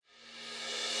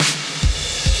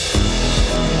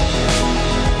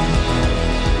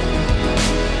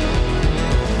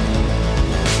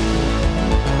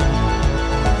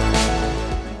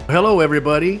Hello,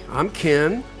 everybody. I'm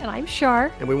Ken. And I'm Shar.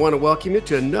 And we want to welcome you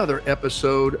to another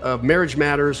episode of Marriage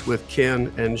Matters with Ken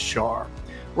and Shar.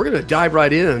 We're going to dive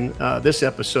right in this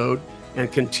episode and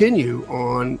continue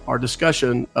on our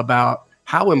discussion about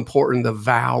how important the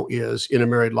vow is in a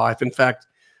married life. In fact,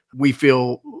 we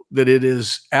feel that it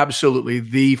is absolutely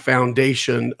the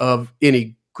foundation of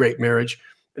any great marriage,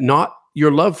 not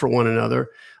your love for one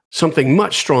another, something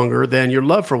much stronger than your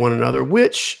love for one another,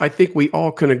 which I think we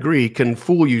all can agree can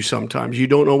fool you sometimes. You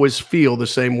don't always feel the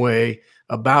same way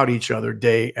about each other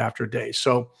day after day.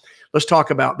 So let's talk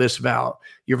about this vow.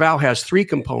 Your vow has three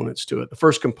components to it. The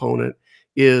first component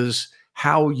is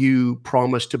how you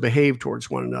promise to behave towards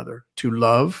one another, to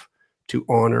love, to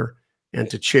honor, and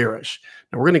to cherish.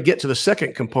 Now, we're going to get to the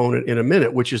second component in a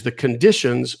minute, which is the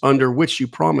conditions under which you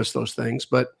promise those things.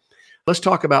 But let's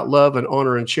talk about love and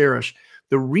honor and cherish.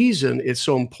 The reason it's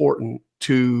so important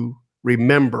to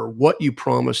remember what you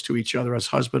promise to each other as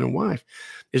husband and wife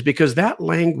is because that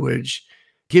language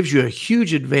gives you a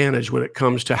huge advantage when it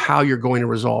comes to how you're going to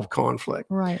resolve conflict.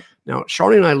 Right. Now,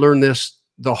 Charlene and I learned this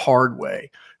the hard way.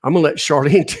 I'm going to let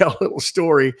Charlene tell a little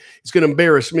story. It's going to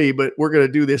embarrass me, but we're going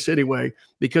to do this anyway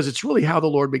because it's really how the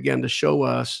Lord began to show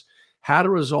us how to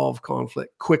resolve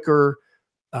conflict quicker,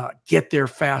 get there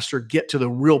faster, get to the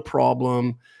real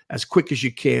problem as quick as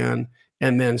you can,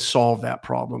 and then solve that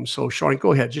problem. So Charlene,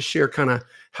 go ahead. Just share kind of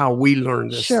how we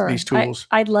learned these tools.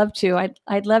 I'd love to.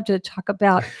 I'd love to talk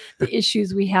about the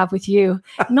issues we have with you.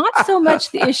 Not so much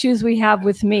the issues we have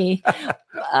with me.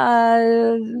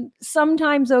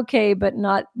 Sometimes okay, but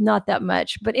not that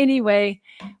much. But anyway,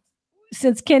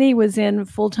 since Kenny was in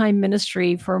full-time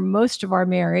ministry for most of our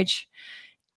marriage,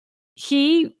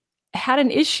 he had an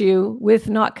issue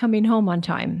with not coming home on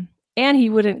time, and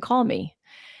he wouldn't call me.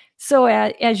 So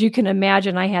as you can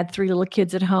imagine, I had 3 little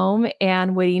kids at home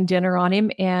and waiting dinner on him,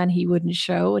 and he wouldn't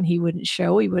show, he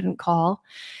wouldn't call.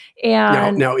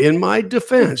 And now in my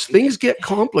defense, things get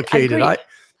complicated.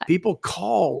 People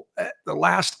call at the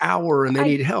last hour and they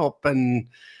need help. And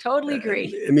totally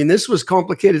agree. I mean, this was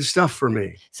complicated stuff for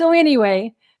me. So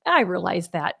anyway, I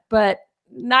realized that, but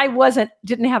I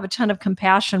didn't have a ton of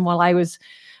compassion while I was,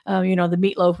 the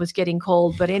meatloaf was getting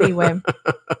cold. But anyway,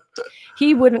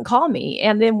 he wouldn't call me.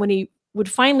 And then when he would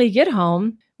finally get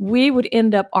home, we would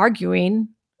end up arguing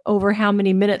over how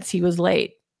many minutes he was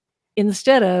late.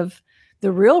 Instead of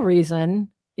the real reason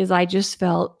is I just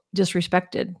felt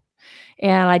disrespected.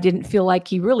 And I didn't feel like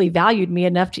he really valued me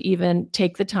enough to even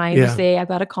take the time to say, I've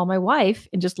got to call my wife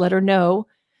and just let her know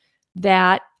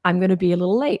that I'm going to be a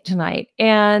little late tonight.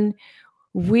 And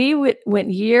we went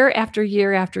year after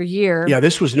year after year. Yeah,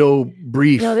 this was no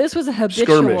brief. No, this was a habitual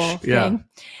skirmish. thing. Yeah.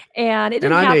 And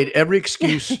I made every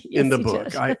excuse in the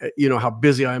book. I how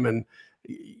busy I am, and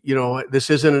this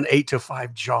isn't an 8 to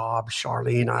 5 job,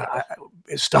 Charlene.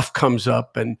 Stuff comes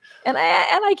up, and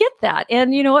I get that.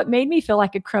 And it made me feel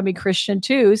like a crummy Christian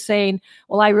too, saying,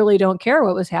 well, I really don't care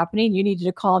what was happening. You needed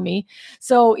to call me.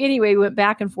 So anyway, we went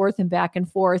back and forth.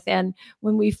 And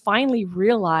when we finally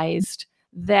realized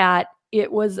that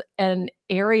it was an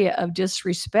area of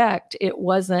disrespect, it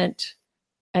wasn't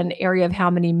an area of how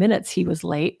many minutes he was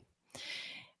late,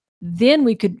 then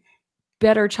we could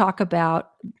better talk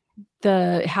about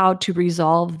how to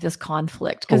resolve this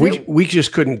conflict. We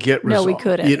just couldn't get resolved. No, we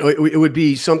couldn't. It would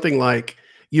be something like,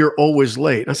 you're always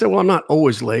late. I said, well, I'm not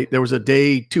always late. There was a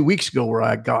day 2 weeks ago where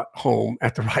I got home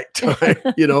at the right time,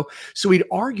 So we'd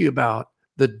argue about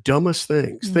the dumbest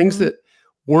things, things that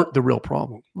weren't the real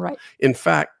problem. Right. In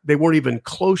fact, they weren't even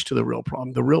close to the real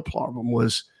problem. The real problem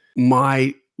was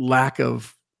my lack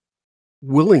of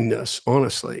willingness,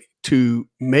 honestly, to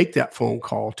make that phone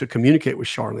call to communicate with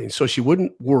Charlene so she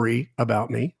wouldn't worry about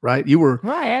me, right? You were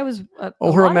right. I was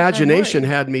her imagination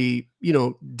had me,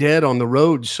 dead on the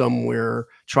road somewhere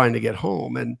trying to get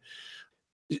home. And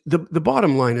the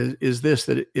bottom line is this,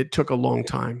 that it took a long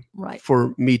time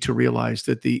for me to realize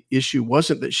that the issue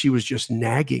wasn't that she was just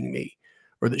nagging me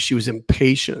or that she was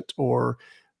impatient or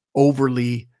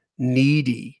overly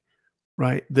needy,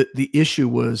 right? The issue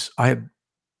was I had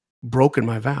broken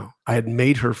my vow. I had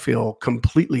made her feel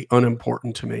completely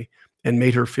unimportant to me and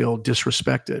made her feel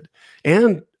disrespected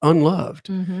and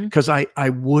unloved because I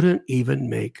wouldn't even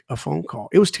make a phone call.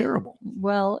 It was terrible.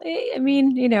 Well, I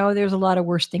mean, there's a lot of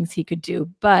worse things he could do,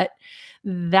 but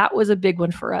that was a big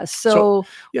one for us. So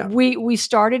we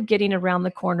started getting around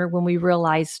the corner when we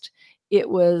realized it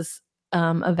was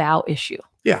a vow issue.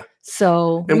 Yeah.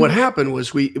 So, and what happened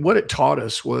was what it taught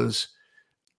us was,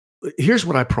 here's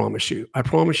what I promise you. I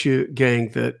promise you, gang,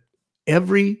 that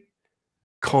every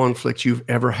conflict you've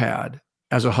ever had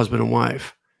as a husband and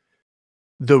wife,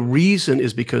 the reason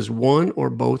is because one or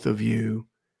both of you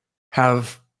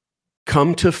have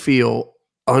come to feel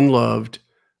unloved,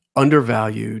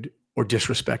 undervalued, or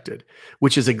disrespected,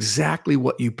 which is exactly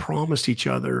what you promised each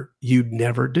other you'd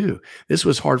never do. This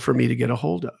was hard for me to get a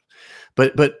hold of.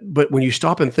 But when you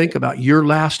stop and think about your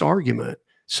last argument,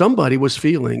 somebody was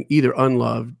feeling either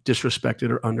unloved, disrespected,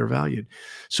 or undervalued.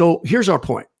 So here's our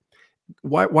point.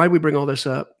 Why we bring all this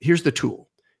up? Here's the tool.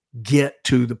 Get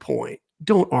to the point.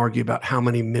 Don't argue about how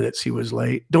many minutes he was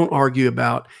late. Don't argue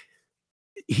about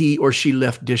he or she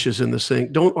left dishes in the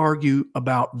sink. Don't argue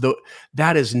about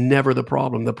that is never the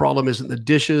problem. The problem isn't the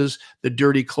dishes, the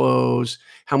dirty clothes,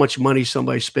 how much money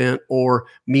somebody spent, or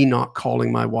me not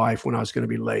calling my wife when I was going to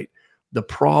be late. The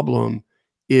problem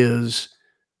is,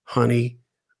 honey,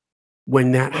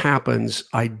 when that happens,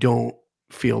 I don't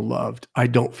feel loved. I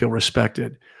don't feel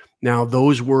respected. Now,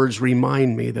 those words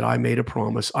remind me that I made a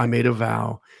promise, I made a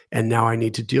vow, and now I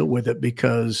need to deal with it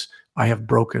because I have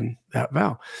broken that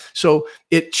vow. So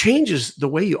it changes the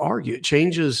way you argue. It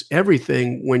changes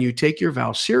everything when you take your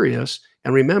vow serious.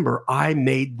 And remember, I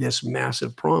made this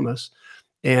massive promise.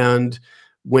 And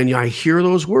when I hear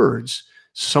those words,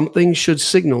 something should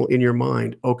signal in your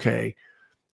mind, okay,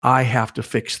 I have to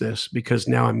fix this because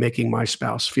now I'm making my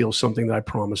spouse feel something that I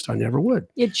promised I never would.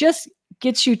 It just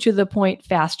gets you to the point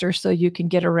faster so you can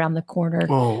get around the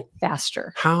corner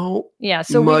faster. So we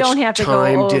don't have to go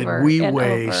over did we and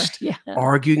waste over.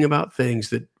 arguing about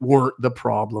things that weren't the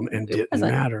problem and didn't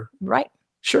matter? Right.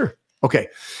 Sure. Okay.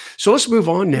 So let's move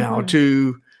on now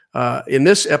to, in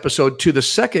this episode, to the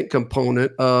second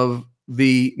component of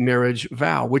the marriage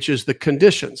vow, which is the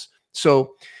conditions.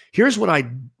 So here's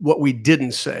what we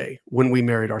didn't say when we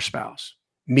married our spouse,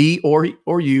 me or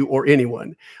you or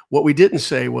anyone. What we didn't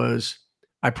say was,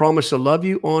 I promise to love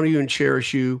you, honor you, and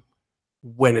cherish you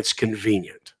when it's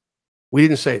convenient. We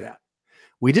didn't say that.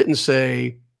 We didn't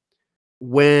say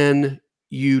when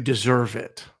you deserve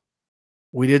it.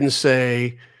 We didn't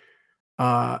say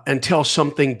until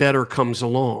something better comes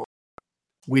along.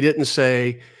 We didn't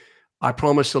say, I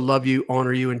promise to love you,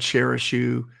 honor you, and cherish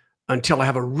you until I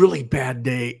have a really bad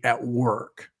day at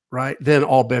work, right? Then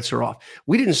all bets are off.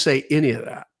 We didn't say any of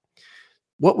that.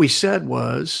 What we said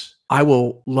was, I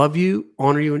will love you,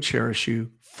 honor you, and cherish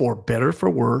you for better, for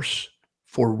worse,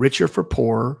 for richer, for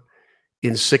poorer,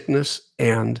 in sickness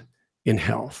and in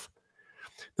health.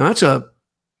 Now, that's a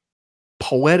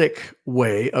poetic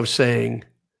way of saying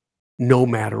no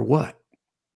matter what,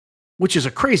 which is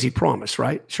a crazy promise,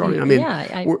 right, Charlie? I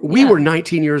mean, we were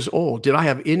 19 years old. Did I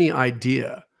have any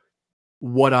idea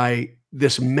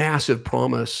this massive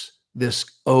promise, this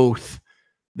oath,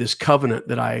 this covenant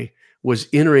that I was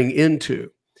entering into?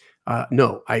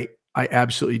 No, I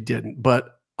absolutely didn't.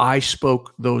 But I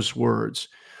spoke those words.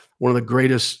 One of the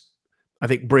greatest, I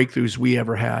think, breakthroughs we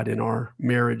ever had in our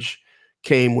marriage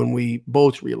came when we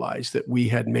both realized that we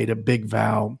had made a big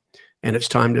vow and it's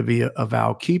time to be a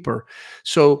vow keeper.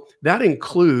 So that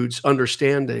includes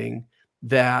understanding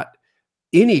that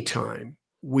anytime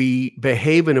we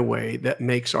behave in a way that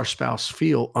makes our spouse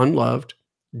feel unloved,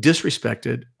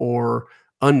 disrespected, or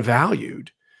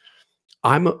unvalued,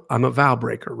 I'm a vow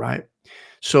breaker, right?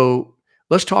 So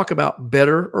let's talk about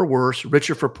better or worse,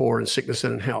 richer for poor, and sickness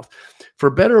and in health.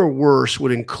 For better or worse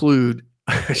would include,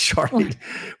 Charlotte,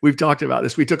 we've talked about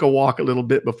this. We took a walk a little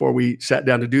bit before we sat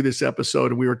down to do this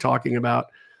episode, and we were talking about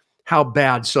how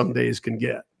bad some days can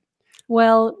get.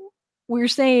 Well, we're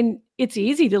saying it's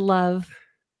easy to love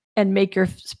and make your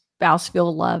spouse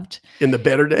feel loved. In the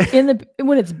better day?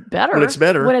 When it's better. When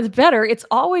it's better, it's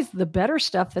always the better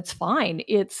stuff that's fine.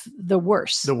 It's the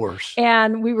worst. The worst.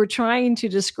 And we were trying to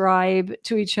describe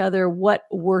to each other what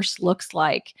worse looks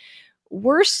like.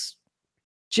 Worse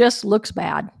just looks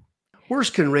bad. Worse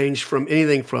can range from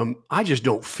anything from, I just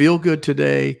don't feel good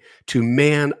today, to,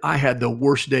 man, I had the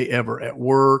worst day ever at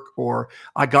work, or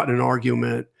I got in an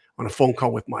argument on a phone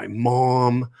call with my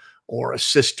mom or a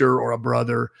sister or a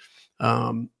brother.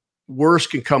 Worse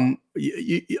can come,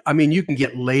 you can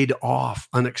get laid off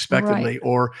unexpectedly, right?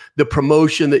 Or the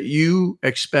promotion that you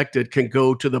expected can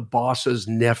go to the boss's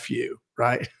nephew,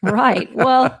 right? Right.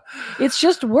 Well, it's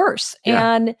just worse.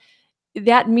 Yeah. And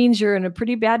that means you're in a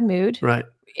pretty bad mood. Right.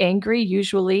 Angry,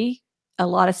 usually. A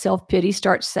lot of self-pity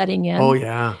starts setting in. Oh,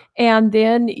 yeah. And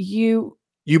then you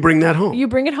bring that home. You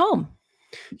bring it home.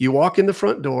 You walk in the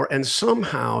front door, and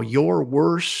somehow your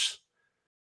worse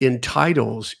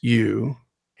entitles you.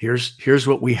 Here's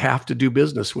what we have to do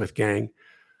business with, gang.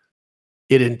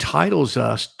 It entitles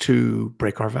us to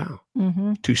break our vow,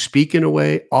 to speak in a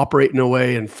way, operate in a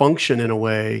way, and function in a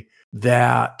way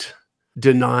that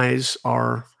denies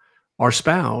our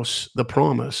spouse the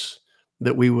promise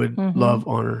that we would love,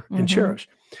 honor, and cherish.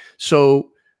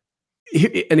 So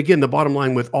And again, the bottom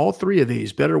line with all three of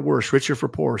these, better, worse, richer for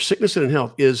poor, sickness and in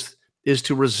health, is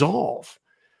to resolve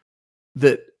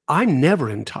that I'm never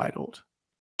entitled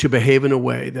to behave in a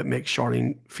way that makes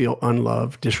Charlene feel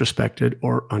unloved, disrespected,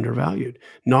 or undervalued.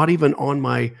 Not even on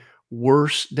my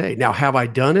worst day. Now, have I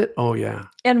done it? Oh, yeah.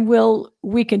 And will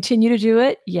we continue to do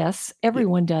it? Yes,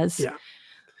 everyone does. Yeah.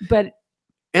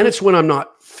 And it's when I'm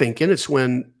not thinking. It's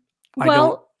when I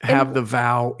don't have and the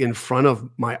vow in front of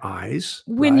my eyes.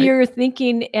 when right? you're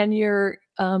thinking and you're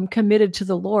committed to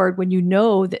the Lord, when you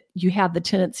know that you have the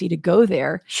tendency to go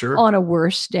there Sure. on a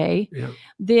worse day, Yeah.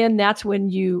 then that's when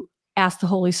you ask the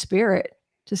Holy Spirit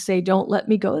to say, "Don't let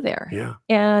me go there." Yeah.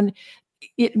 And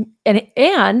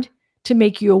to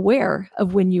make you aware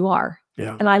of when you are.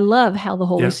 Yeah. And I love how the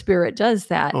Holy Yeah. Spirit does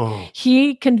that. Oh,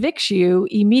 He convicts you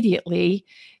immediately.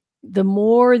 The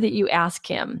more that you ask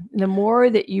him, the more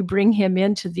that you bring him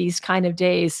into these kind of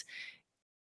days,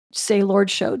 say, "Lord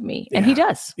showed me." And he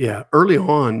does. yeah. Early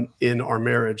on in our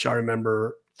marriage, I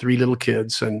remember 3 little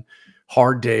kids and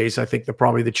hard days. I think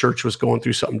probably the church was going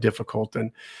through something difficult.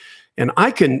 And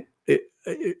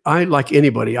I, like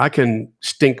anybody, I can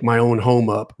stink my own home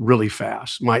up really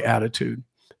fast, my attitude,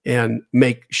 and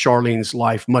make Charlene's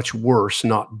life much worse,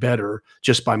 not better,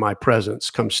 just by my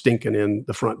presence, come stinking in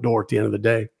the front door at the end of the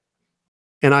day.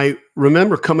 And I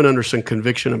remember coming under some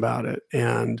conviction about it.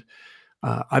 And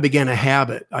I began a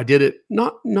habit. I did it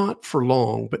not for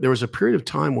long, but there was a period of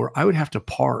time where I would have to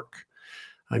park.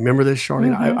 I remember this,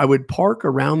 Charlene. Mhm. I would park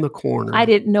around the corner. I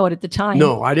didn't know it at the time.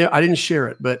 No, I didn't share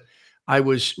it, but I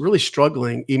was really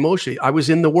struggling emotionally. I was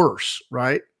in the worst,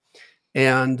 right?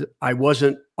 And I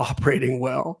wasn't operating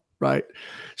well, right?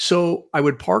 So I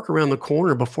would park around the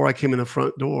corner before I came in the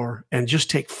front door and just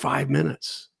take 5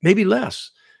 minutes, maybe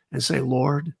less, and say,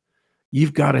 "Lord,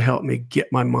 you've got to help me get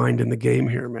my mind in the game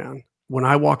here, man. When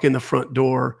I walk in the front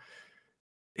door,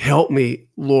 help me,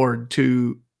 Lord,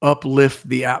 to uplift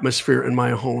the atmosphere in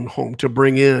my own home, to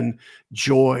bring in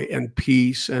joy and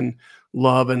peace and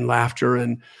love and laughter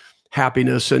and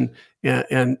happiness, and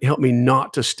help me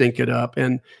not to stink it up."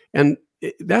 And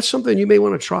that's something you may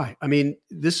want to try. I mean,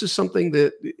 this is something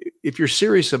that if you're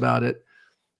serious about it,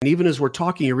 and even as we're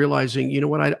talking, you're realizing, you know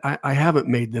what, I haven't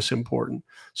made this important,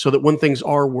 so that when things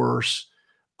are worse,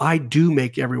 I do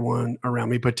make everyone around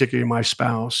me, particularly my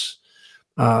spouse,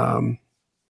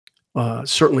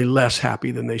 certainly less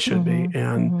happy than they should be,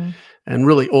 and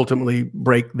really ultimately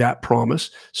break that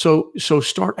promise. So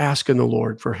start asking the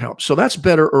Lord for help. So that's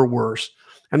better or worse.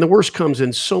 And the worst comes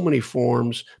in so many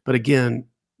forms. But again,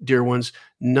 dear ones,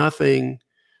 nothing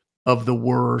of the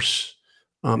worse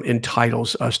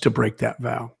entitles us to break that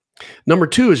vow. Number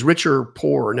 2 is richer or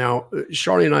poor. Now,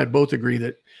 Charlie and I both agree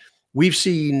that we've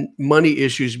seen money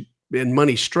issues and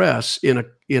money stress in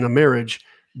a marriage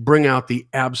bring out the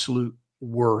absolute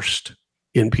worst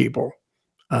in people.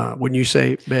 Wouldn't you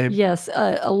say, babe? Yes,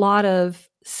 a lot of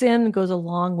sin goes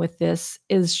along with this,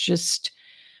 is just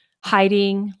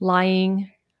hiding, lying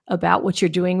about what you're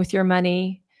doing with your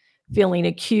money, feeling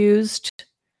accused,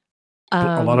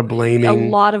 A lot of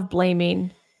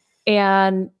blaming,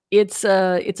 and it's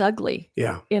ugly.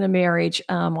 Yeah. In a marriage,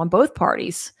 on both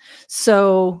parties.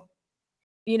 So,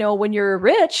 when you're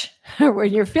rich or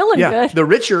when you're feeling good, the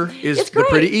richer is it's the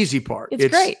pretty great. easy part. It's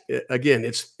great. Again,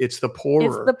 it's the poorer.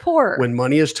 It's the poorer. When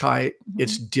money is tight,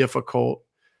 it's difficult.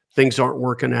 Things aren't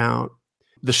working out.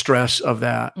 The stress of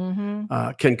that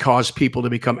can cause people to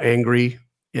become angry.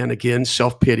 And again,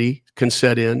 self-pity can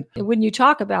set in. When you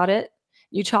talk about it,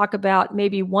 you talk about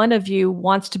maybe one of you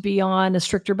wants to be on a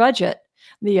stricter budget,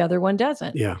 the other one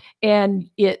doesn't. Yeah. And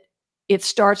it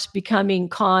starts becoming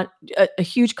a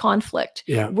huge conflict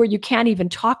where you can't even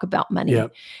talk about money. Yeah.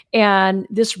 And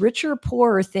this richer,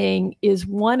 poorer thing is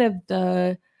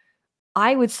I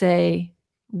would say,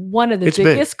 one of the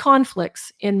biggest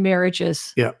conflicts in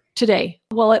marriages today.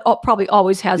 Well, it probably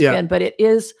always has been, but it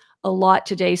is a lot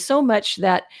today. So much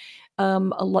that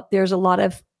there's a lot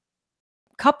of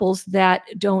couples that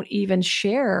don't even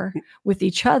share with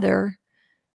each other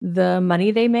the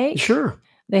money they make. Sure.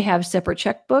 They have separate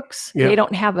checkbooks. Yeah. They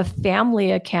don't have a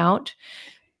family account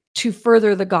to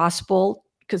further the gospel,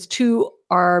 because two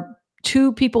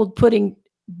people putting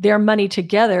their money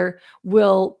together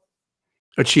will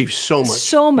achieve so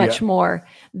much more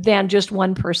than just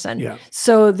one person. Yeah.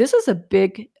 So this is a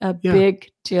big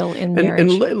deal in marriage.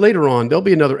 And later on, there'll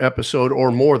be another episode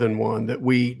or more than one that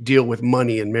we deal with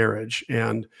money in marriage,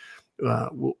 and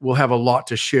we'll have a lot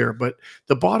to share. But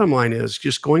the bottom line is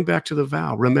just going back to the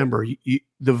vow. Remember,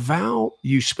 the vow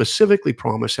you specifically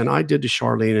promised, and I did to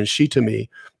Charlene and she to me,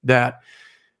 that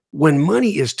when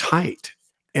money is tight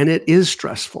and it is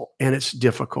stressful and it's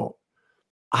difficult,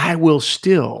 I will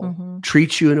still Mm-hmm.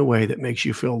 treat you in a way that makes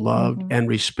you feel loved Mm-hmm. and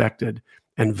respected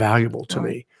and valuable to Right.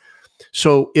 me.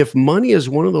 So if money is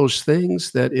one of those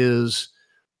things that is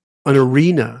an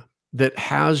arena that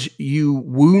has you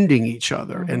wounding each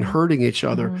other and Mm-hmm. hurting each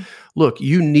other, Mm-hmm. look,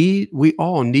 we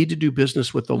all need to do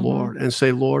business with the Mm-hmm. Lord and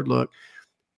say, Lord, look,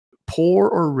 poor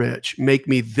or rich, make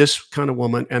me this kind of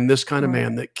woman and this kind of Right.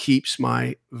 man that keeps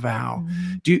my vow.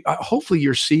 Mm-hmm. Hopefully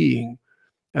you're seeing,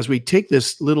 as we take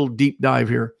this little deep dive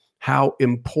here, how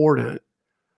important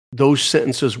those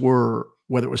sentences were,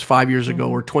 whether it was 5 years ago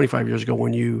Mm-hmm. or 25 years ago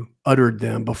when you uttered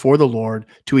them before the Lord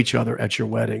to each other at your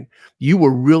wedding. You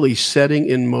were really setting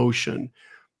in motion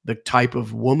the type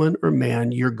of woman or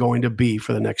man you're going to be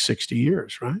for the next 60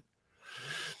 years, right?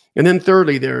 And then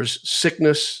thirdly, there's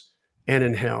sickness and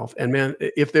in health. And man,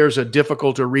 if there's a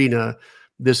difficult arena,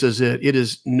 this is it. It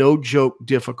is no joke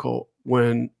difficult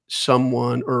when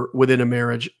someone or within a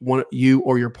marriage, you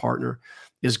or your partner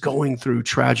is going through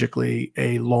tragically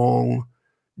a long,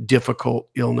 difficult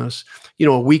illness.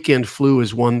 A weekend flu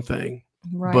is one thing,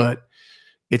 Right. but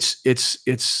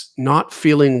it's not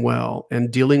feeling well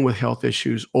and dealing with health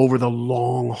issues over the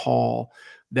long haul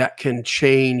that can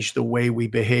change the way we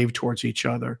behave towards each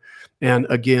other. And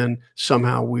again,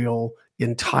 somehow we'll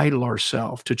entitle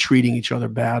ourselves to treating each other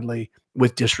badly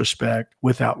with disrespect,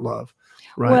 without love.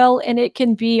 Right? Well, and it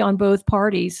can be on both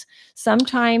parties.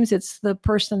 Sometimes it's the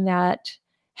person that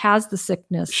has the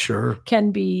sickness Sure.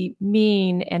 can be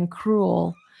mean and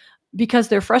cruel because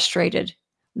they're frustrated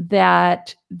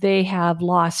that they have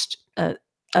lost an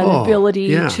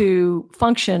ability to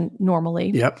function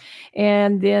normally. Yep.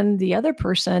 And then the other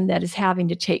person that is having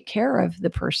to take care of the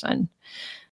person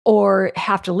or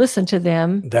have to listen to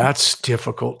them. That's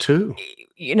difficult too.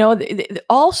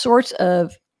 All sorts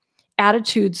of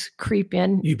attitudes creep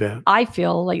in. You bet. I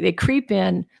feel like they creep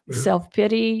in. Yeah.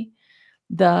 Self-pity,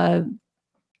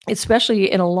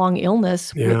 especially in a long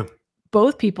illness. Yeah.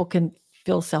 Both people can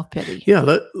feel self-pity.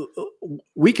 Yeah,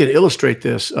 we can illustrate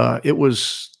this. It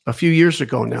was a few years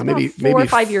ago now, maybe 4 or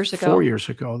 5 years ago. 4 years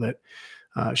ago that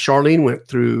Charlene went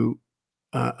through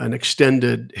an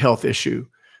extended health issue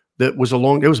that was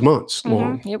it was months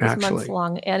long. It was months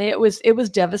long, and it was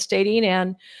devastating.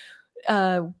 And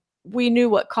we knew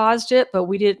what caused it, but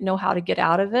we didn't know how to get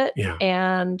out of it. Yeah.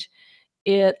 And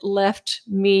it left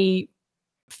me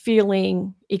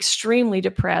feeling extremely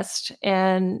depressed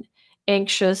and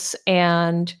anxious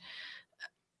and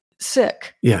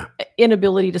sick. Yeah.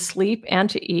 Inability to sleep and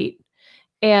to eat,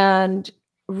 and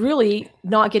really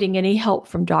not getting any help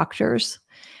from doctors.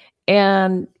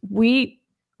 And we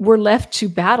were left to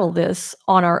battle this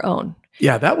on our own.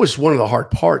 Yeah, that was one of the hard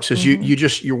parts is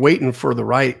you're waiting for the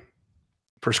right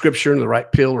prescription, the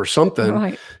right pill or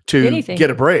something to get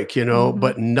a break,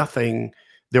 but nothing,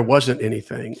 there wasn't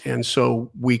anything. And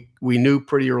so we knew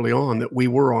pretty early on that we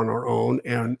were on our own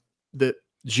and that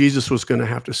Jesus was going to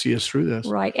have to see us through this.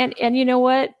 Right. And you know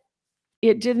what?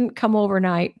 It didn't come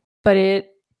overnight, but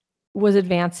it was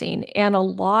advancing. And a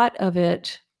lot of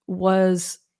it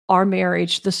was our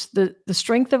marriage, the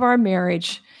strength of our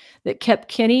marriage that kept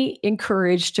Kenny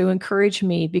encouraged to encourage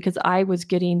me because I was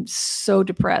getting so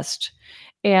depressed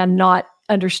and not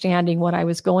understanding what I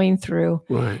was going through.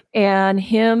 Right. And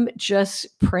him just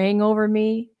praying over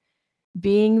me,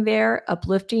 being there,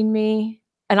 uplifting me.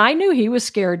 And I knew he was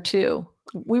scared too.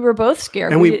 We were both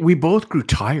scared. And we both grew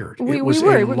tired. We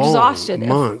were exhausted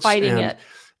months fighting it.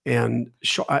 And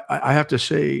I have to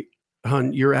say,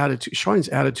 hon, Shawnee's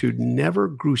attitude never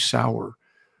grew sour.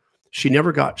 She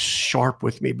never got sharp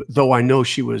with me, but though I know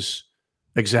she was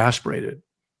exasperated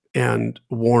and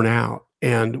worn out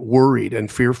and worried and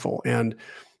fearful.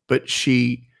 But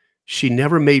she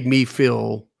never made me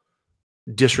feel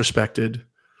disrespected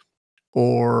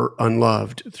or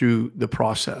unloved through the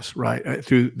process, right?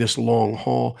 Through this long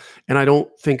haul. And I don't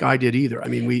think I did either. I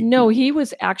mean, No, he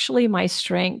was actually my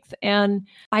strength. And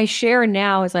I share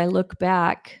now as I look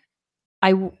back,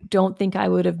 I don't think I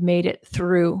would have made it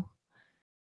through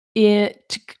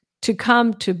it to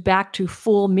come back to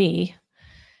full me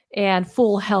and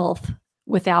full health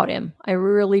without him. I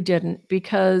really didn't,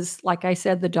 because like I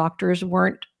said, the doctors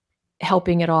weren't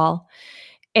helping at all.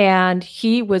 And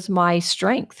he was my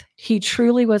strength. He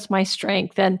truly was my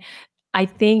strength. And I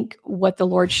think what the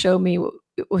Lord showed me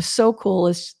was so cool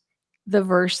is the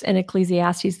verse in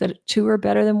Ecclesiastes that 2 are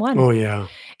better than 1. Oh yeah.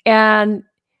 And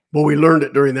well, we learned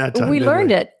it during that time. We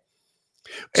learned it.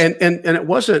 And it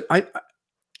wasn't,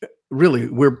 really,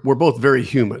 we're both very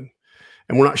human,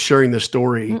 and we're not sharing this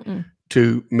story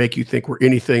to make you think we're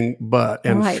anything but,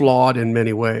 and flawed in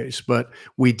many ways. But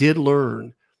we did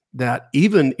learn that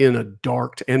even in a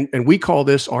dark, and we call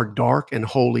this our dark and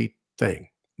holy thing,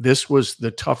 this was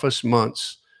the toughest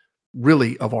months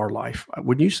really of our life.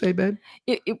 Wouldn't you say, babe?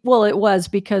 Well, it was,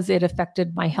 because it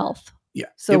affected my health. Yeah.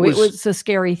 So it was a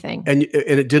scary thing. And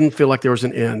it didn't feel like there was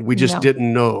an end. We just No.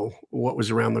 didn't know what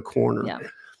was around the corner. Yeah.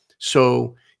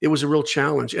 So it was a real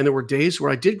challenge. And there were days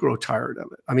where I did grow tired of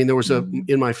it. I mean, there was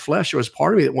in my flesh, there was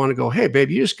part of me that wanted to go, hey, babe,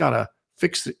 you just got to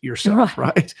fix it yourself,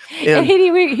 right? And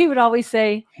he would always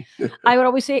say, I would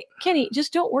always say, Kenny,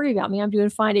 just don't worry about me. I'm doing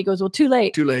fine. He goes, well, too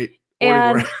late. Too late.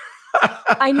 And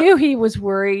I knew he was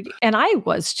worried, and I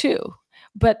was too.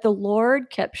 But the Lord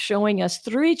kept showing us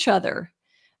through each other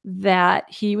that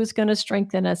he was going to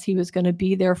strengthen us. He was going to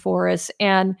be there for us.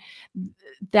 And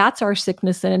that's our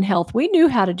sickness and in health. We knew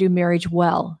how to do marriage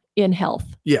well in health.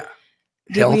 Yeah.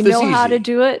 Did we know how to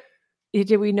do it?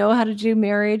 Did we know how to do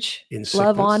marriage, in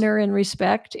love, honor, and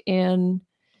respect in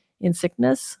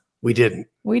sickness? We didn't.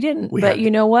 But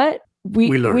you know what?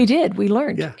 We learned. We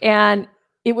learned. Yeah. And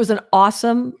it was an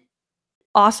awesome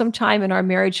time in our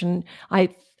marriage. And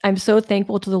I'm so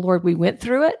thankful to the Lord we went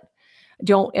through it.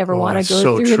 Don't ever want to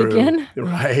go through it again.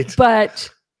 Right. But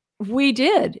we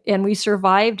did, and we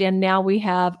survived. And now we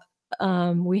have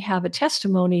a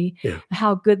testimony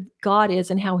how good God is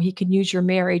and how he can use your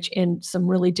marriage in some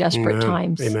really desperate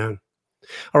times. Amen.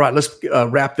 All right, let's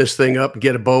wrap this thing up and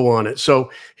get a bow on it.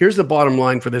 So here's the bottom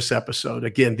line for this episode.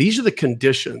 Again, these are the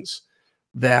conditions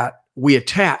that we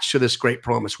attach to this great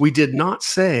promise. We did not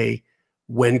say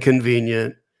when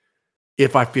convenient,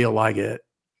 if I feel like it,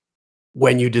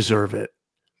 when you deserve it.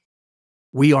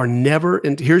 We are never,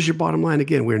 and here's your bottom line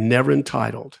again, we're never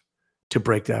entitled to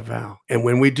break that vow. And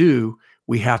when we do,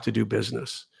 we have to do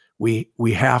business. We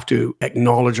have to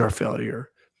acknowledge our failure,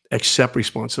 accept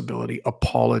responsibility,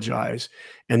 apologize,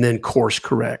 and then course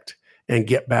correct and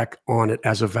get back on it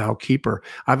as a vow keeper.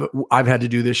 I've had to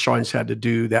do this. Sean's had to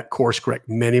do that course correct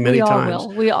many times.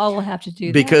 We all will have to do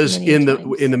that because in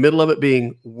the middle of it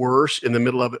being worse, in the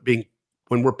middle of it being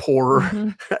when we're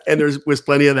poorer, and was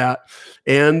plenty of that,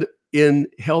 and in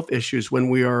health issues when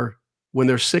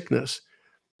there's sickness,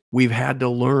 we've had to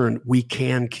learn we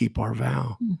can keep our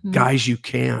vow. Guys, you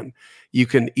can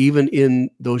even in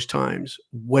those times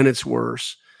when it's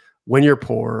worse, when you're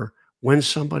poor, when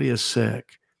somebody is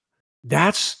sick.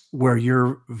 That's where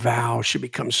your vow should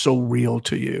become so real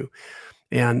to you.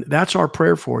 And that's our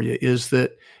prayer for you, is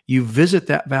that you visit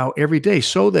that vow every day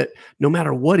so that no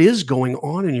matter what is going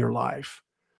on in your life,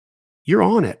 you're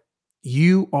on it.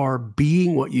 You are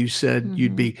being what you said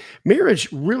you'd be.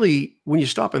 Marriage really, when you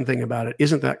stop and think about it,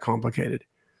 isn't that complicated.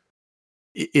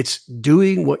 It's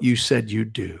doing what you said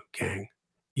you'd do, gang.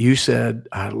 You said,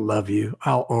 I love you,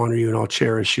 I'll honor you, and I'll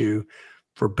cherish you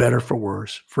for better, for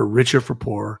worse, for richer, for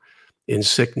poor, in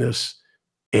sickness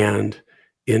and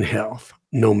in health,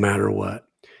 no matter what.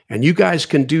 And you guys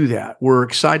can do that. We're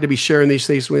excited to be sharing these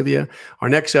things with you. Our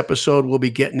next episode, we'll be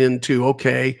getting into,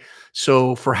 okay,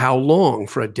 so for how long?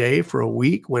 For a day, for a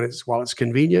week, while it's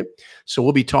convenient. So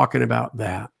we'll be talking about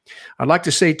that. I'd like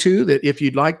to say too, that if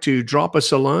you'd like to drop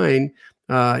us a line,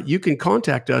 you can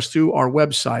contact us through our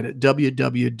website at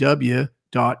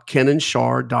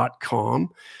www.kenandshar.com,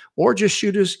 or just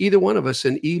shoot us, either one of us,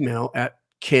 an email at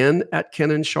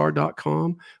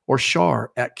ken@kenandshar.com or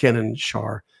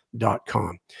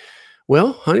shar@kenandshar.com.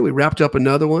 Well, honey, we wrapped up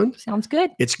another one. Sounds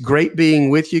good. It's great being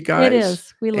with you guys. It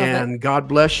is. We love it. And God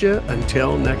bless you.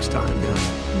 Until next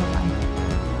time.